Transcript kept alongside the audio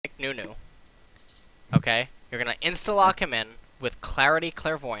Nunu. Okay? You're gonna insta-lock him in with Clarity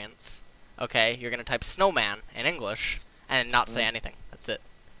Clairvoyance. Okay? You're gonna type Snowman in English and not say anything. That's it.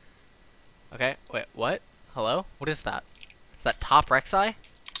 Okay? Wait, what? Hello? What is that? Is that top Rek'Sai?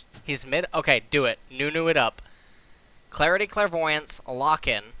 He's mid? Okay, do it. Nunu it up. Clarity Clairvoyance, lock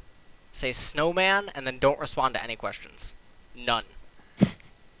in. Say Snowman, and then don't respond to any questions. None.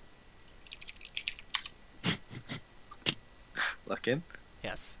 Lock in?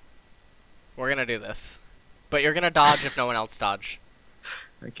 Yes. We're gonna do this. But you're gonna dodge if no one else dodge.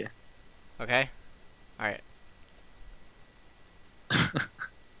 Okay. Okay? Alright.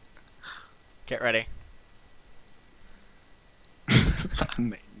 Get ready.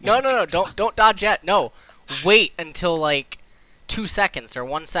 No, don't dodge yet. No. Wait until like 2 seconds or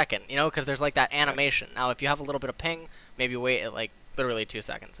 1 second, you know, because there's like that animation. Now, if you have a little bit of ping, maybe wait at like literally 2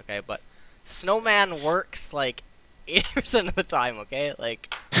 seconds, okay? But Snowman works like 80% of the time, okay?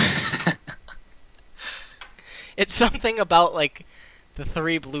 Like, it's something about like the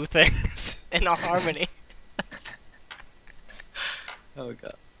 3 blue things in a harmony. Oh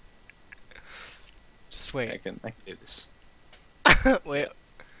god. Just wait. I can do this. Wait.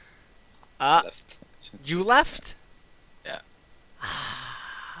 Left. You left? Yeah.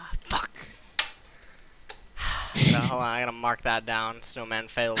 Fuck. Hold on, I gotta mark that down. Snowman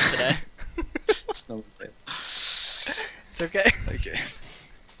failed today. Snowman failed. It's okay. Okay.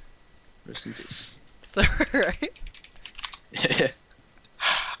 Rest in peace. It's alright. Yeah.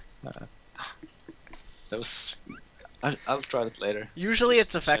 That was. I'll try it later. Usually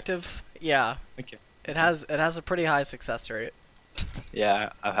it's effective. Yeah. Okay. It has a pretty high success rate.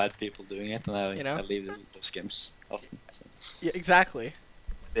 Yeah, I've had people doing it, and I leave those games often. So. Yeah, exactly.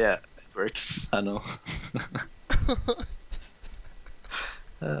 Yeah, it works. I know.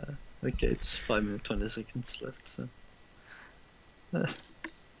 Okay, it's 5 minutes 20 seconds left. So.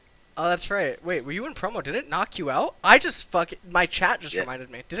 Oh, that's right. Wait, were you in promo? Did it knock you out? I just my chat just reminded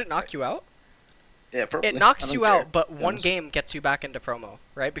me. Did it knock you out? Yeah, probably. It knocks you care, out, but one game gets you back into promo,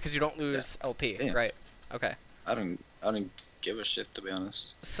 right? Because you don't lose LP, Damn. right? Okay. I don't give a shit, to be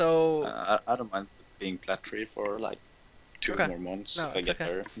honest. So I don't mind being plat 3 for like 2 more months if I get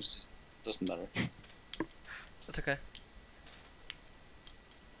there. It just doesn't matter. That's okay.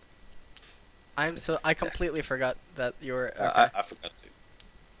 I completely forgot that you were. Okay. I forgot to.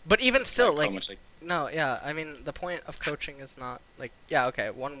 But even still, like, no, yeah. I mean, the point of coaching is not like, yeah, okay,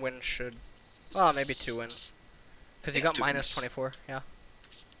 1 win should, well, maybe 2 wins, because you got minus 24. Yeah.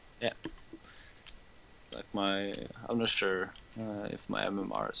 Yeah. Like I'm not sure if my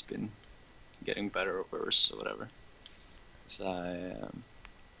MMR has been getting better or worse or whatever. So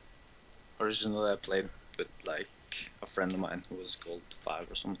originally I played with like a friend of mine who was gold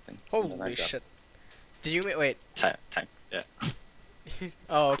 5 or something. Holy shit! Did you wait? Tank, yeah.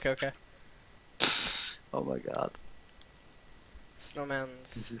 Oh, okay. Oh my god.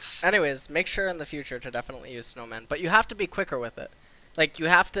 Snowman's. Anyways, make sure in the future to definitely use Snowman, but you have to be quicker with it. Like, you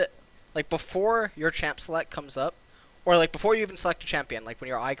have to, like, before your champ select comes up, or like before you even select a champion, like when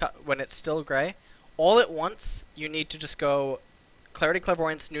your icon, when it's still gray, all at once you need to just go Clarity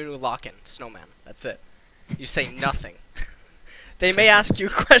Clairvoyance Nunu lock-in Snowman. That's it. You say nothing. They may ask you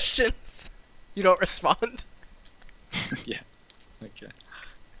questions. You don't respond. Yeah. Okay.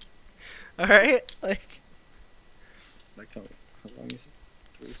 Alright? Like how long is it?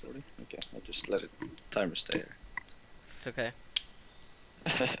 340? Okay, I'll just let it timer stay here. It's okay.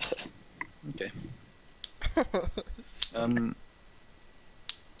 Okay. Snowman.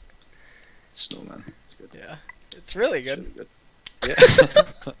 It's good. Yeah. It's really good. It's really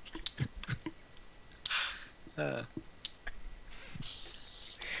good. Yeah.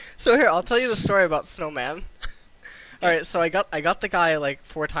 So here, I'll tell you the story about Snowman. Alright, so I got the guy like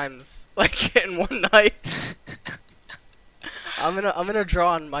 4 times like in one night. I'm gonna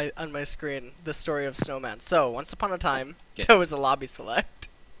draw on my screen the story of Snowman. So once upon a time, there was a lobby select.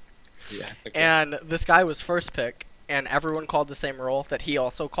 Yeah. Okay. And this guy was first pick, and everyone called the same role that he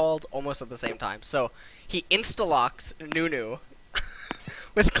also called almost at the same time. So he insta-locks Nunu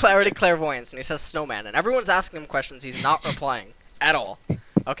with Clarity Clairvoyance, and he says Snowman, and everyone's asking him questions. He's not replying at all.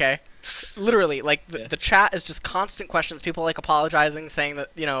 Okay? Literally, like, the chat is just constant questions. People, like, apologizing, saying that,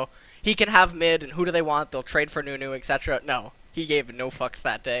 you know, he can have mid, and who do they want? They'll trade for Nunu, etc. No. He gave no fucks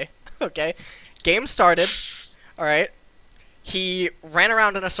that day. Okay? Game started. Alright? He ran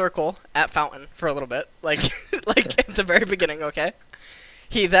around in a circle at Fountain for a little bit. Like, like at the very beginning, okay?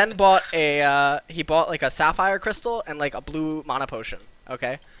 He then bought like, a sapphire crystal and, like, a blue mana potion.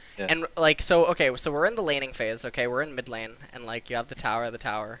 Okay? Yeah. And, like, so, okay, so we're in the laning phase, okay? We're in mid lane, and, like, you have the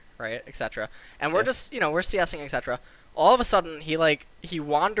tower, right, etc. And we're just, you know, we're CSing, etc. All of a sudden, he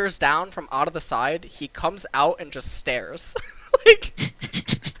wanders down from out of the side. He comes out and just stares. like,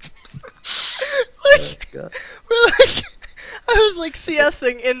 Oh, God. we're like, I was like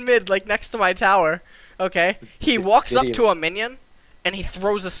CSing in mid, like next to my tower. Okay, he walks up to a minion, and he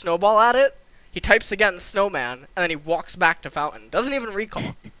throws a snowball at it. He types again Snowman, and then he walks back to Fountain. Doesn't even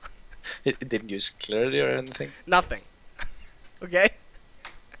recall. It didn't use clarity or anything. Nothing. Okay.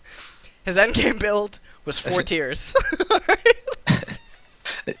 His endgame build was 4 tiers.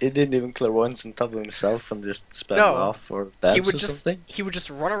 It didn't even clairvoyance on top of himself and just spam No. off or dance or something. He would just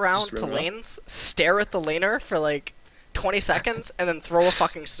run around Just to run around. lanes, stare at the laner for like 20 seconds, and then throw a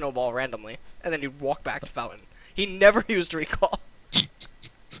fucking snowball randomly, and then he'd walk back to Fountain. He never used recall.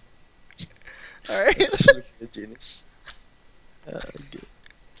 Alright? Actually, a genius. Good.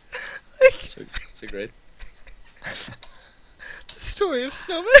 Like, So great. the story of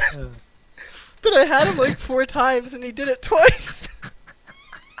Snowman. But I had him like 4 times, and he did it twice.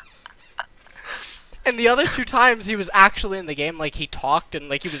 And the other 2 times he was actually in the game, like he talked and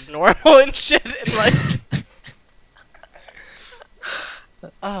like he was normal and shit, and like,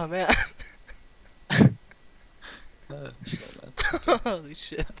 oh man, Snowman. holy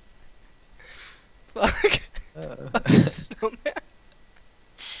shit, fuck, Uh, fucking Snowman.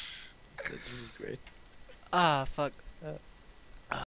 This is great. Ah, fuck.